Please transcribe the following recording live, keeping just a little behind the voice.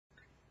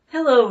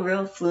Hello,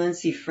 Real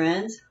Fluency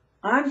Friends.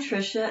 I'm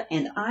Trisha,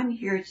 and I'm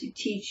here to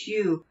teach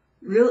you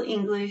real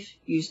English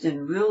used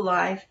in real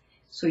life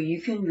so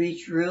you can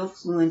reach real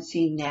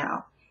fluency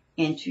now.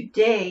 And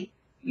today,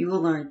 you will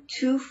learn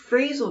two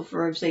phrasal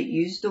verbs that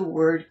use the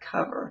word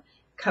cover.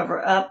 Cover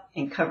up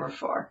and cover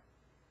for.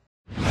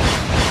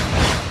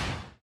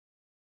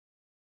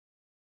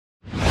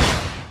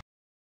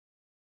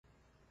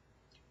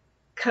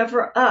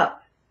 Cover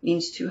up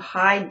means to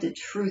hide the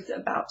truth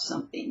about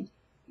something,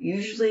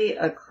 usually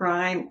a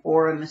crime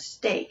or a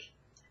mistake,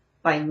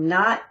 by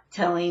not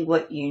telling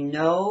what you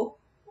know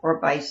or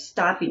by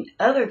stopping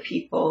other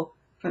people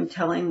from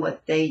telling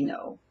what they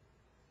know.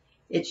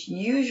 It's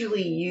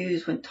usually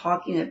used when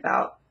talking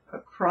about a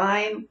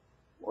crime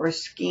or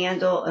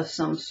scandal of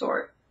some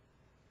sort.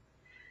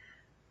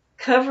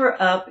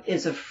 Cover up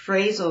is a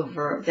phrasal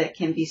verb that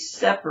can be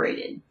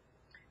separated.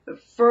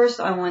 But first,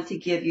 I want to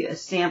give you a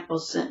sample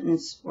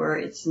sentence where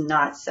it's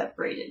not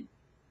separated.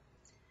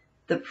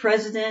 The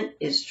president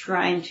is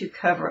trying to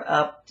cover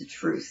up the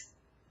truth.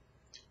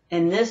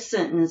 In this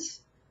sentence,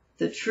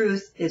 the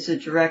truth is a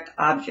direct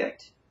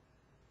object.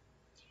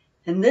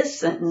 In this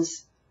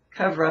sentence,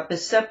 cover up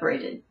is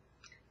separated.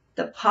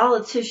 The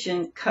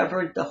politician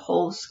covered the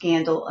whole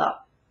scandal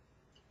up.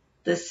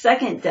 The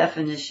second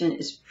definition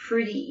is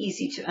pretty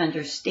easy to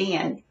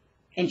understand,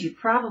 and you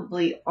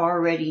probably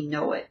already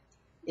know it.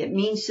 It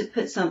means to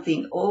put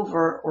something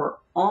over or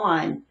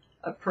on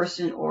a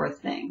person or a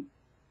thing.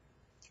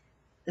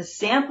 The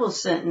sample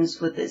sentence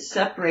with it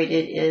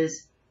separated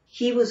is,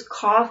 he was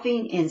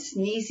coughing and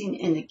sneezing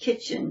in the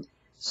kitchen,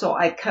 so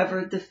I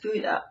covered the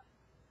food up.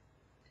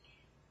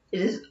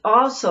 It is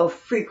also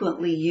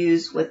frequently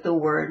used with the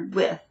word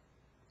with,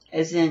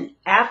 as in,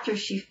 after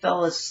she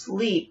fell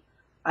asleep,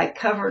 I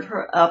covered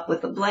her up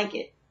with a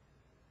blanket.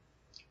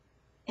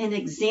 An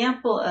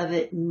example of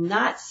it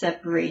not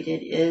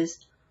separated is,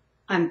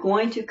 I'm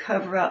going to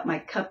cover up my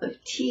cup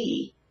of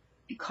tea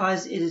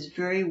because it is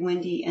very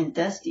windy and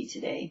dusty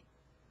today.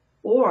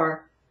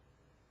 Or,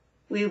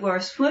 we wear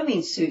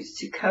swimming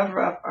suits to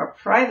cover up our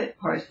private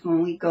parts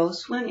when we go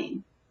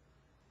swimming.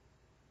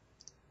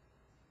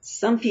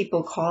 Some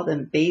people call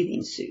them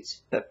bathing suits,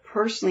 but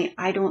personally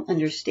I don't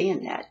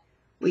understand that.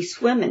 We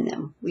swim in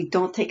them. We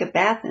don't take a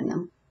bath in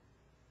them.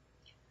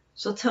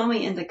 So tell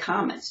me in the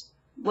comments,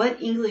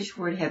 what English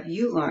word have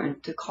you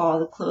learned to call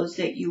the clothes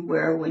that you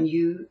wear when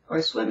you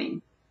are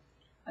swimming?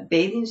 A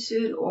bathing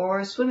suit or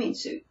a swimming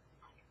suit?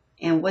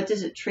 And what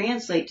does it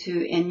translate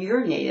to in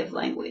your native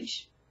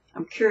language?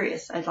 I'm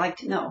curious. I'd like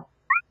to know.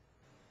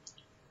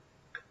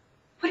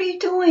 What are you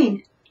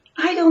doing?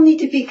 I don't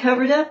need to be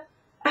covered up.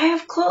 I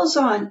have clothes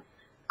on.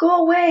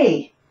 Go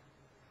away.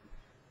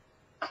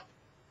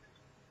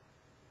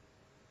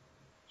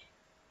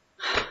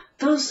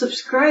 Those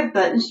subscribe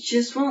buttons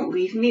just won't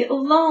leave me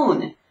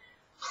alone.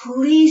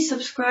 Please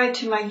subscribe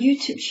to my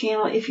YouTube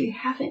channel if you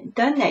haven't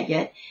done that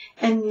yet,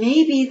 and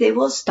maybe they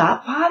will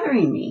stop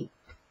bothering me.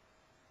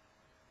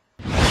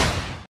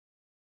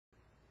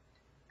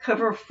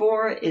 Cover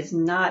for is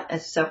not a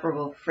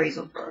separable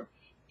phrasal verb,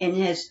 and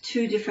it has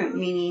two different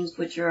meanings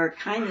which are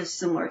kind of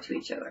similar to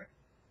each other.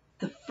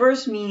 The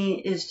first meaning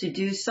is to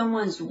do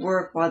someone's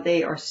work while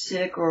they are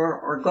sick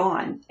or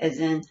gone, as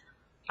in,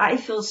 I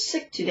feel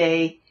sick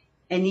today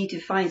and need to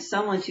find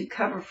someone to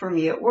cover for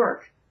me at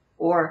work,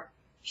 or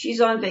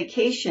she's on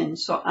vacation,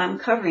 so I'm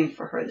covering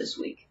for her this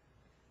week.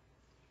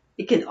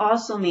 It can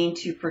also mean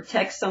to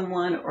protect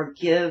someone or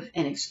give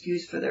an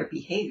excuse for their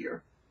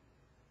behavior,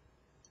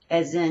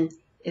 as in,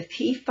 if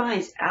he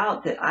finds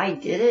out that I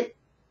did it,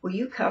 will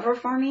you cover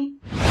for me?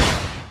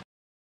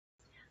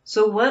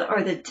 So what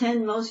are the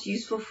 10 most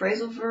useful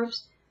phrasal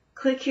verbs?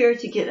 Click here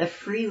to get a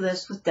free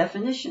list with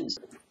definitions.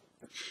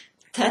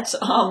 That's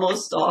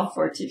almost all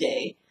for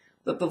today.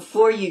 But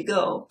before you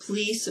go,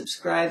 please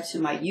subscribe to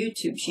my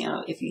YouTube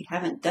channel if you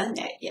haven't done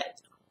that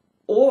yet.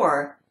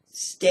 Or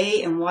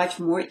stay and watch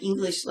more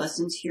English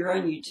lessons here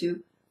on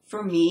YouTube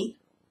from me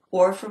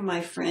or from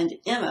my friend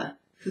Emma,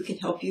 who can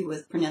help you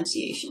with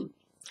pronunciation.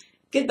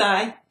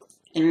 Goodbye,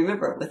 and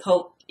remember, with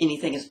hope,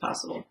 anything is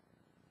possible.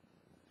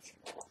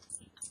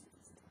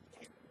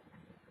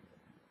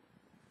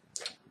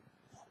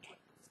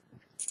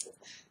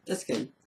 That's good.